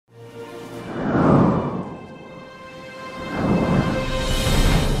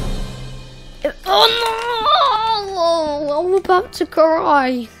Oh no! I'm about to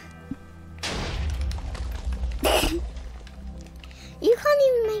cry. You can't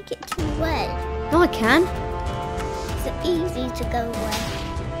even make it to away. No, I can. It's easy to go away.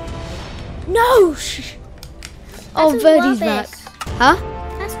 No! Oh, That's Birdie's rubbish. back. Huh?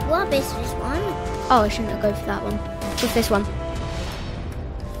 That's rubbish, this one. Oh, I shouldn't have gone for that one. Just this one.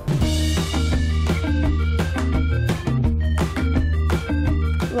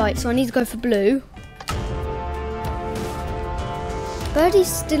 Right, so I need to go for blue. Birdie's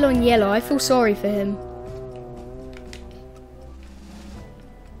still on yellow. I feel sorry for him.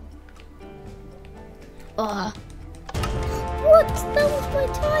 Oh, What? That was my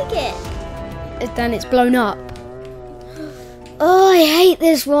target. then it's blown up. Oh, I hate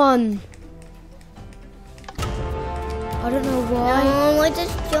this one. I don't know why. No, I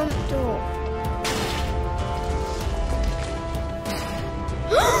just jumped off.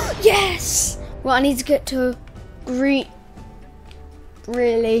 Yes! Well, I need to get to green.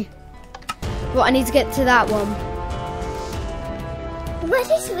 Really? Well, I need to get to that one. Red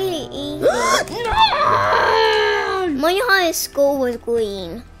is really easy. No! My highest score was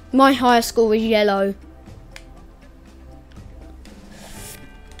green. My highest score was yellow.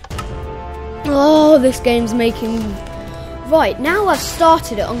 Oh, this game's making... Right, now I've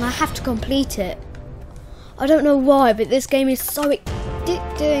started it, I'm going to have to complete it. I don't know why, but this game is so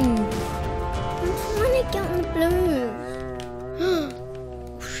addicting. I'm trying to get on the blues.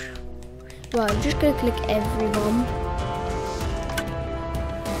 Right, I'm just going to click everyone.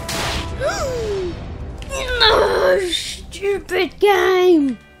 No, stupid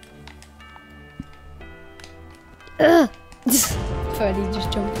game. Ugh. Freddy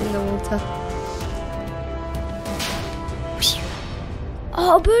just jumped in the water.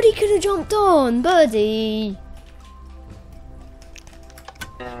 Oh, Birdie could have jumped on. Birdie.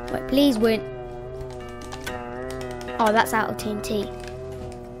 Wait, please win. Oh, that's out of TNT.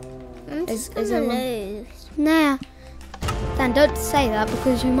 I'm just Is gonna there lose. Nah. Dan, don't say that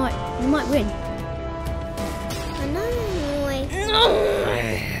because you might win. I know.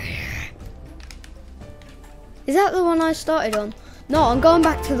 Is that the one I started on? No, I'm going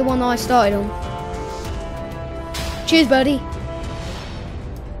back to the one I started on. Cheers, buddy.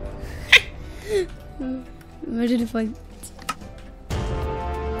 Imagine if I...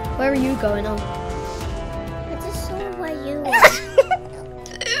 Where are you going on? I just saw where you were.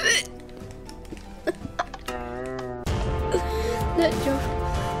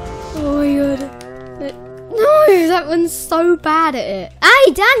 Oh my god. No, that one's so bad at it.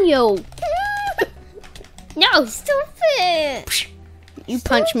 Hey, Daniel! No, stop it! You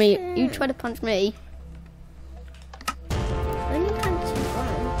punch me. You try to punch me. When you punch you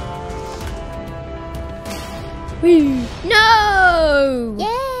Woo. No!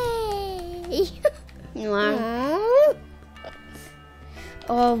 Yay! Wow.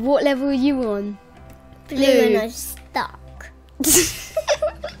 Oh, what level are you on? Blue and I'm stuck.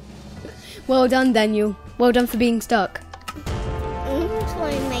 Well done, Daniel. Well done for being stuck. I'm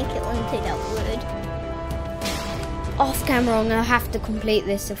trying to make it onto that wood. Off camera, I'm gonna have to complete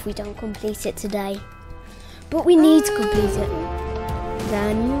this if we don't complete it today. But we need to complete it.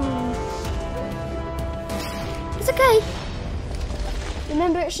 Daniel. It's okay.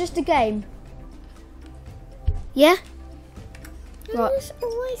 Remember, it's just a game. Yeah? I'm just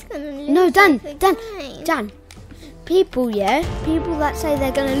always gonna lose. No, Dan. every game. People that say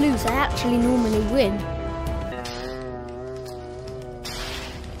they're gonna lose, they actually normally win.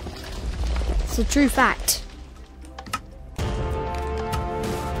 It's a true fact.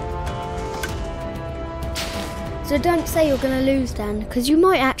 So don't say you're gonna lose, Dan, because you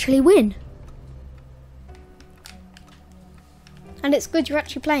might actually win. And it's good you're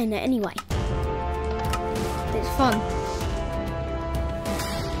actually playing it anyway. It's fun.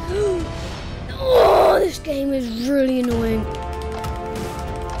 Oh, this game is really annoying.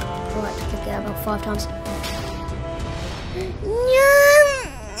 Oh, I have to click it about 5 times.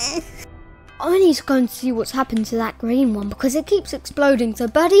 I need to go and see what's happened to that green one because it keeps exploding. So,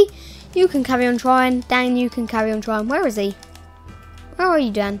 buddy, you can carry on trying. Dan, you can carry on trying. Where is he? Where are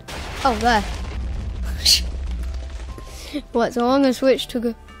you, Dan? Oh, there. Right, so I'm going to switch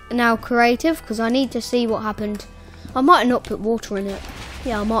to now creative because I need to see what happened. I might have not put water in it.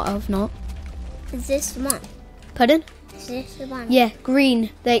 Yeah, I might have not. Is this the one? Pardon? Is this the one? Yeah,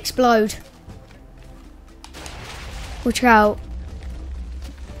 green. They explode. Watch out.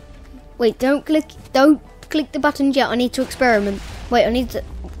 Wait, don't click the buttons yet. I need to experiment. Wait, I need to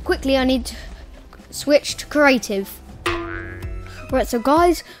switch to creative. Right, so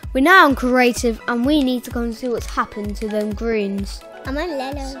guys, we're now on creative and we need to go and see what's happened to them greens. I'm on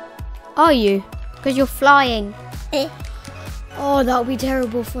yellow. Are you? Because you're flying. Eh. Oh, that would be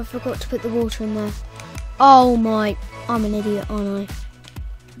terrible if I forgot to put the water in there. Oh my, I'm an idiot, aren't I?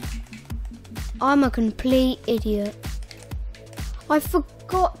 I'm a complete idiot. I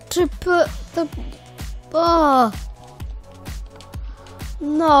forgot to put the... Oh.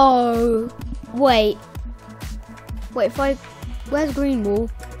 No. Wait, if I... Where's green wall?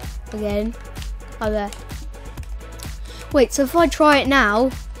 Again. Oh, there. Wait, so if I try it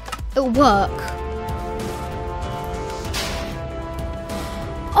now, it'll work.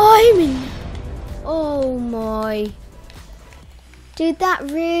 I'm in... Oh my. Did that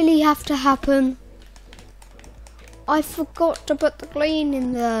really have to happen? I forgot to put the green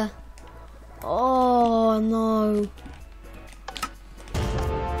in there. Oh no.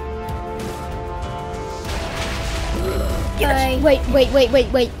 Yes.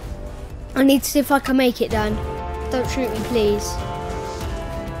 Wait. I need to see if I can make it, Dan. Don't shoot me, please.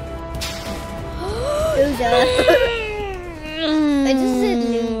 Loser. I just said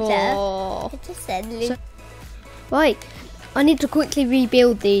loser. I just said loser. Right, I need to quickly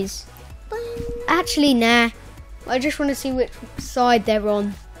rebuild these. Actually, nah. I just want to see which side they're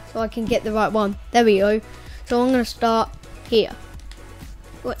on so I can get the right one. There we go. So I'm going to start here.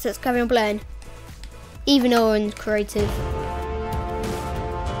 Let's carry on playing. Even though I'm creative.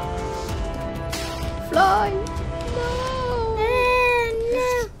 Fly! No!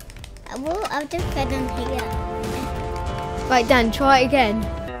 No! Well, I'll just get on here. Right, Dan, try it again.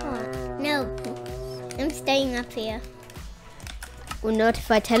 Oh, no. I'm staying up here. Well, not if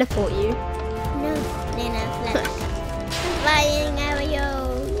I teleport you. No, then I'm flying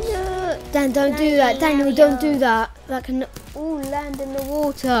arrows. No. Dan, don't do that. Daniel, don't do that. That can land in the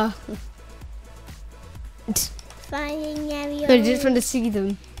water. Flying arrows. I just want to see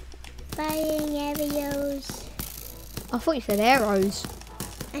them. Flying arrows. I thought you said arrows.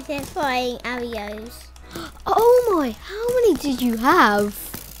 I said flying arrows. Oh my, how many did you have?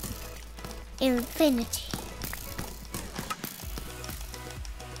 Infinity.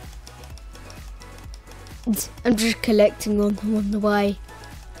 I'm just collecting on them on the way.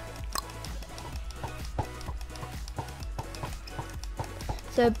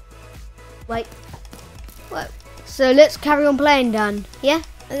 So, wait. What? So let's carry on playing, Dan. Yeah?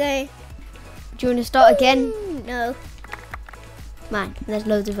 Okay. Do you want to start again? No. Man, there's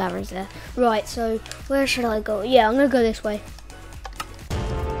loads of arrows there. Right, so where should I go? Yeah, I'm going to go this way.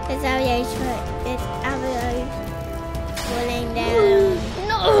 There's arrows falling down.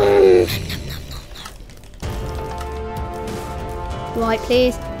 No! Right,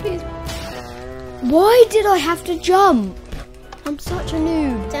 please. Why did I have to jump? I'm such a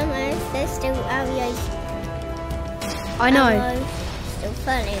noob. Sometimes there's still arrows. I know. Arrows still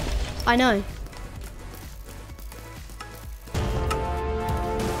falling. I know.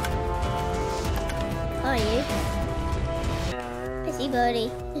 Are you?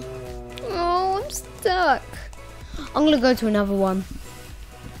 Busybody. Oh, I'm stuck. I'm going to go to another one.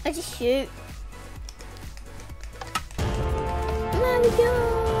 I just shoot. There we go.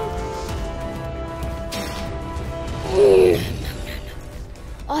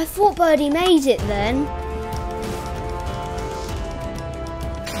 I thought Birdie made it then.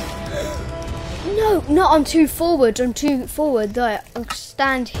 No, I'm too forward. There, I'll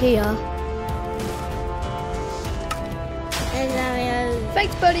stand here. There's arrows.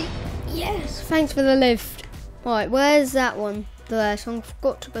 Thanks, buddy. Yes, thanks for the lift. Right, where's that one? There, so I've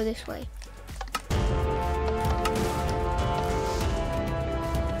got to go this way.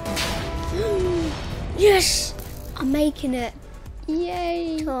 Yes! I'm making it.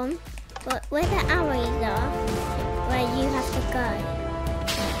 Yay! Tom, but where the arrows are, where you have to go.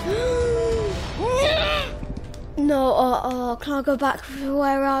 No, can I go back to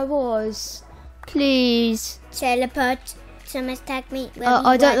where I was? Please. Teleport. Someone tag me.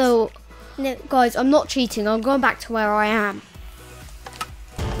 I don't know. No. Guys, I'm not cheating. I'm going back to where I am.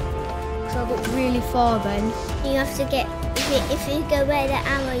 Because I got really far then. You have to get, if you go where the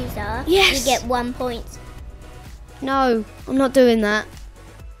arrows are, Yes. you get 1 point. No, I'm not doing that.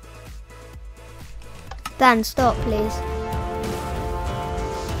 Dan, stop, please.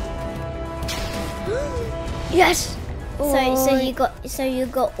 Yes. So you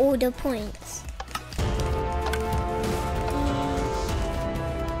got all the points.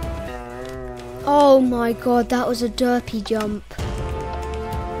 Oh my god, that was a derpy jump.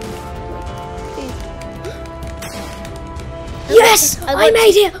 Yes! I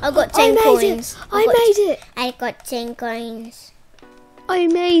made it! I got 10 coins. I made it! I got 10 coins. I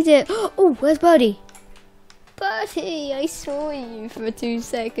made it! Oh, where's Birdie? Birdie, I saw you for 2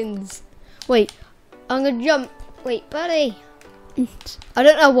 seconds. Wait, I'm gonna jump. Wait, Birdie. I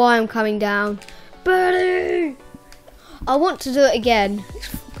don't know why I'm coming down. Birdie! I want to do it again. It's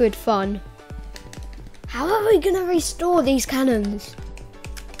good fun. How are we going to restore these cannons?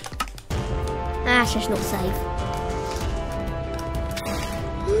 That's just not safe.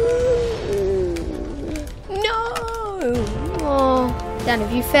 No! Oh, Dan,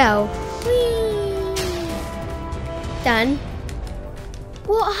 have you fell? Whee! Dan?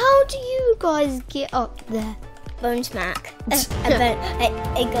 What? How do you guys get up there? Bone smack. I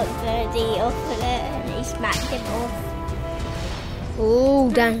got Birdie off of it and he smacked him off. Oh,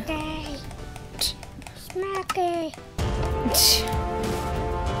 Dan. Smacky.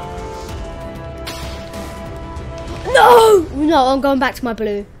 No! No, I'm going back to my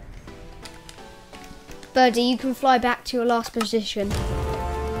blue. Birdie, you can fly back to your last position.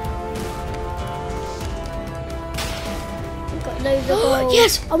 I've got loads of gold.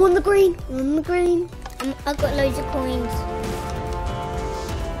 Yes, I'm on the green. I'm on the green. I've got loads of coins.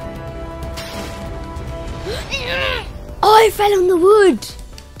 I fell on the wood.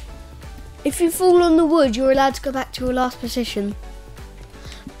 If you fall on the wood, you're allowed to go back to your last position.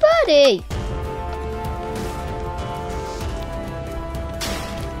 Birdie!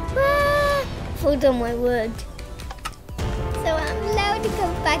 Fall on my wood. So I'm allowed to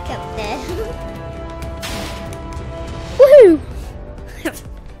go back up there. Woohoo!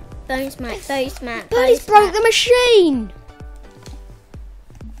 Bone smack, bone smack. Birdie's broke the machine!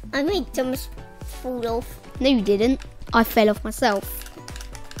 I made Thomas fall off. No, you didn't. I fell off myself.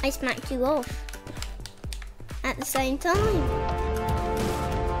 I smacked you off. At the same time.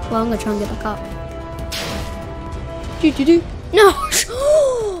 Well, I'm going to try and get back up. Do. No!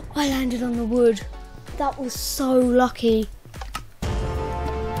 I landed on the wood. That was so lucky.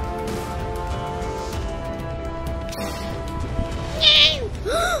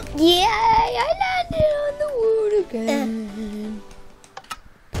 Yay! I landed on the wood again.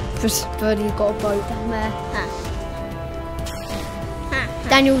 Birdie's got a boat down there.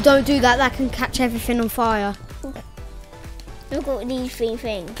 Daniel, don't do that. That can catch everything on fire. Look at these three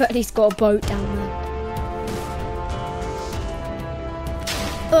things. Birdie's got a boat down there.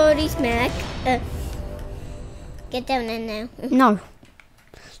 Birdie smack. Get down there now. No.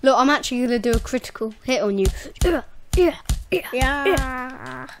 Look, I'm actually going to do a critical hit on you. Yeah.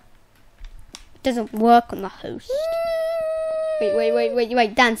 Doesn't work on the host.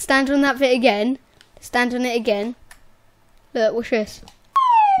 Wait. Dan, stand on that bit again. Stand on it again. Look, watch this.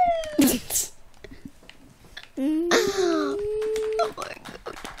 Oh my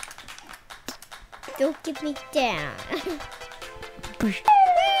god. Don't get me down.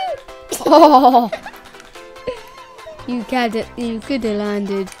 Oh. You could have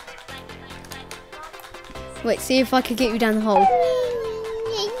landed. Wait, see if I could get you down the hole.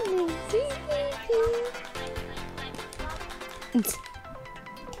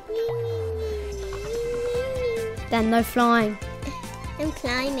 Dan, no flying. I'm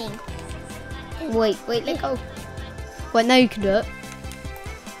climbing. Wait, let go. Wait, now you can do it.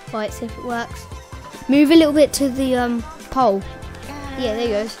 Right, see if it works. Move a little bit to the pole. Yeah, there you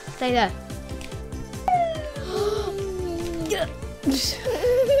go. Stay there.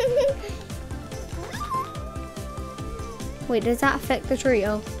 Wait, does that affect the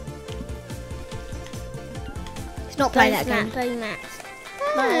trio? It's not playing that game. Bone max.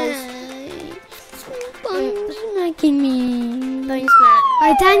 Bone's smacking me. Bone smack.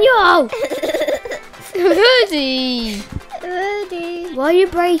 Alright, Daniel! Birdie! Birdie. Why are you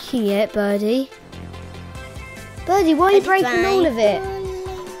breaking it, Birdie? Birdie, why are you breaking all of it?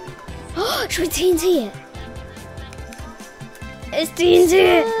 Should we TNT it? Let's TNT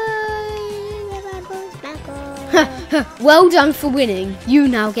it! Well done for winning. You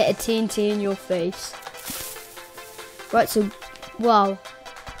now get a TNT in your face. Right, so, wow.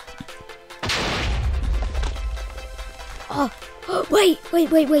 Oh, wait.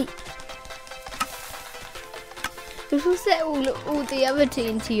 This will set all the other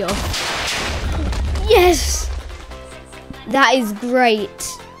TNT off. Yes! That is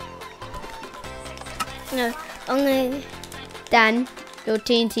great. No, only Dan, your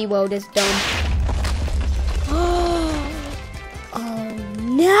TNT world is done. Oh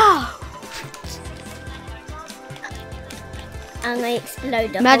no! I'm gonna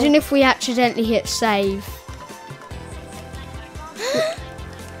explode. Imagine if we accidentally hit save.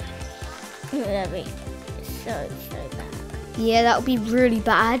 That'd be so bad. Yeah, that would be really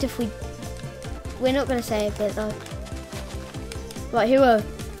bad if we... We're not going to save it though. Right, hero.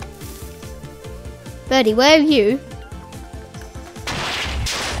 Birdie, where are you?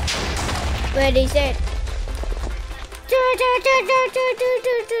 Birdie's it.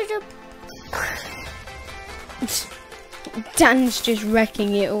 Dan's just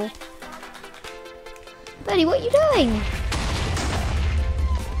wrecking it all. Birdie, what are you doing?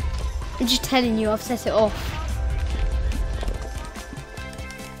 I'm just telling you, I've set it off.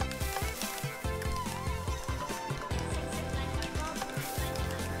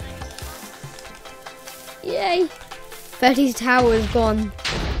 Yay! Birdie's tower is gone.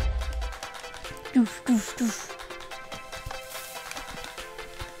 Doof, doof, doof.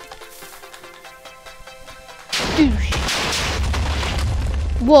 Doosh.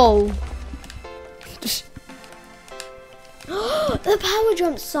 Whoa. The power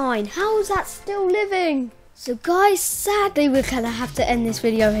jump sign. How is that still living? So guys, sadly we're gonna have to end this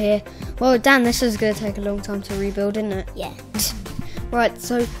video here. Well, Dan, this is gonna take a long time to rebuild, isn't it? Yeah. Right,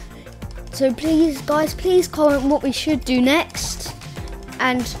 so please, guys, please comment what we should do next,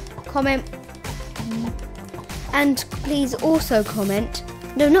 and comment, and please also comment.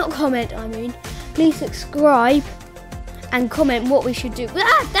 No, not comment. I mean, please subscribe and comment what we should do.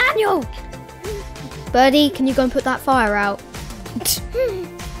 Ah, Daniel! Birdie, can you go and put that fire out?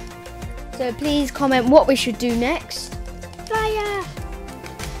 So please comment what we should do next. Fire!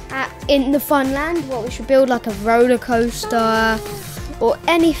 In the Funland, what we should build, like a roller coaster, or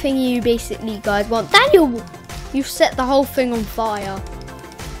anything you basically guys want. Daniel, you've set the whole thing on fire,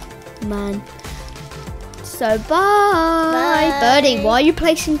 man. So bye. Birdie, why are you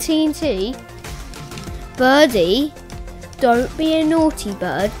placing TNT? Birdie, don't be a naughty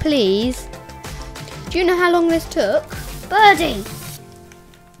bird, please. Do you know how long this took? Birdie!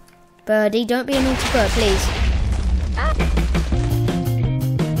 Birdie, don't be a naughty bird, please. Ah.